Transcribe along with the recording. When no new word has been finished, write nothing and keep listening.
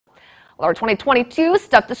Well, our 2022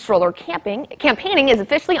 Stuff the Stroller campaigning is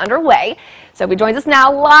officially underway. Sophie joins us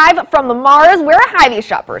now live from the Mars, where Hy-Vee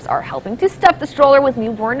shoppers are helping to stuff the stroller with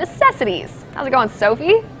newborn necessities. How's it going,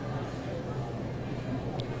 Sophie?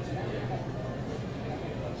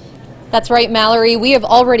 That's right, Mallory. We have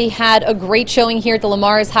already had a great showing here at the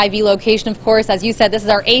Lamar's Hy-Vee location. Of course, as you said, this is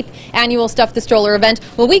our 8th annual Stuff the Stroller event.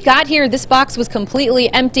 When we got here, this box was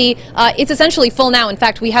completely empty. It's essentially full now. In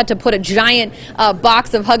fact, we had to put a giant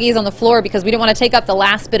box of Huggies on the floor because we didn't want to take up the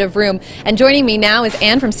last bit of room. And joining me now is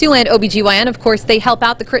Ann from Siouxland OBGYN. Of course, they help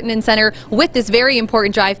out the Crittenden Center with this very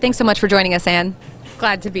important drive. Thanks so much for joining us, Ann.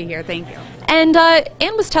 Glad to be here. Thank you. And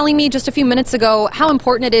Ann was telling me just a few minutes ago how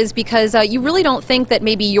important it is because you really don't think that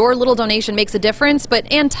maybe your little donation makes a difference.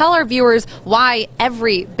 But Ann, tell our viewers why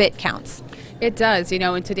every bit counts. It does. You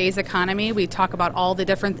know, in today's economy, we talk about all the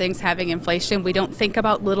different things having inflation. We don't think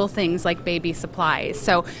about little things like baby supplies.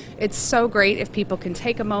 So it's so great if people can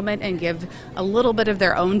take a moment and give a little bit of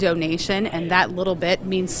their own donation, and that little bit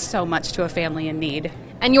means so much to a family in need.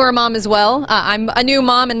 And you're a mom as well. I'm a new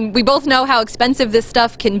mom, and we both know how expensive this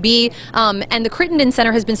stuff can be. And the Crittenden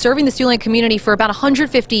Center has been serving the Siouxland community for about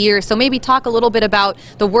 150 years. So maybe talk a little bit about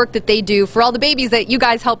the work that they do for all the babies that you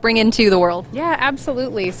guys help bring into the world. Yeah,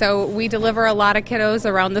 absolutely. So we deliver a lot of kiddos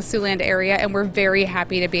around the Siouxland area, and we're very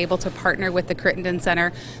happy to be able to partner with the Crittenden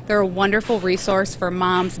Center. They're a wonderful resource for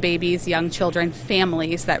moms, babies, young children,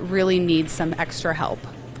 families that really need some extra help.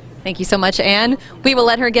 Thank you so much, Ann. We will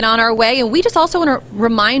let her get on our way, and we just also want to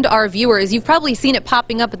remind our viewers, you've probably seen it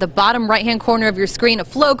popping up at the bottom right-hand corner of your screen, a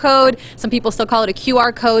flow code. Some people still call it a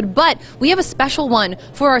QR code, but we have a special one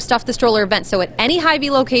for our Stuff the Stroller event. So at any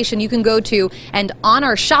Hy-Vee location you can go to, and on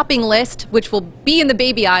our shopping list, which will be in the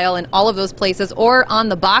baby aisle in all of those places, or on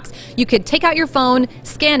the box, you could take out your phone,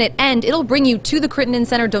 scan it, and it'll bring you to the Crittenden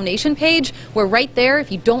Center donation page, where right there,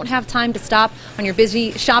 if you don't have time to stop on your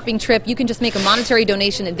busy shopping trip, you can just make a monetary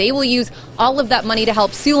donation, and they will use all of that money to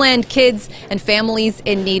help Siouxland kids and families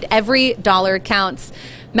in need. Every dollar counts.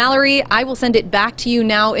 Mallory, I will send it back to you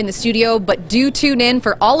now in the studio, but do tune in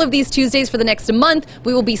for all of these Tuesdays for the next month.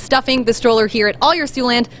 We will be stuffing the stroller here at all your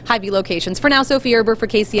Siouxland Hy-Vee locations. For now, Sophie Erber for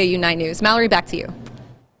KCAU 9 News. Mallory, back to you.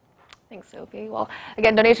 Thanks, Sophie. Well,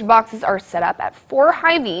 again, donation boxes are set up at 4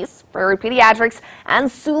 Hy-Vees for pediatrics and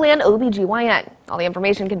Siouxland OBGYN. All the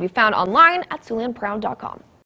information can be found online at SiouxlandProud.com.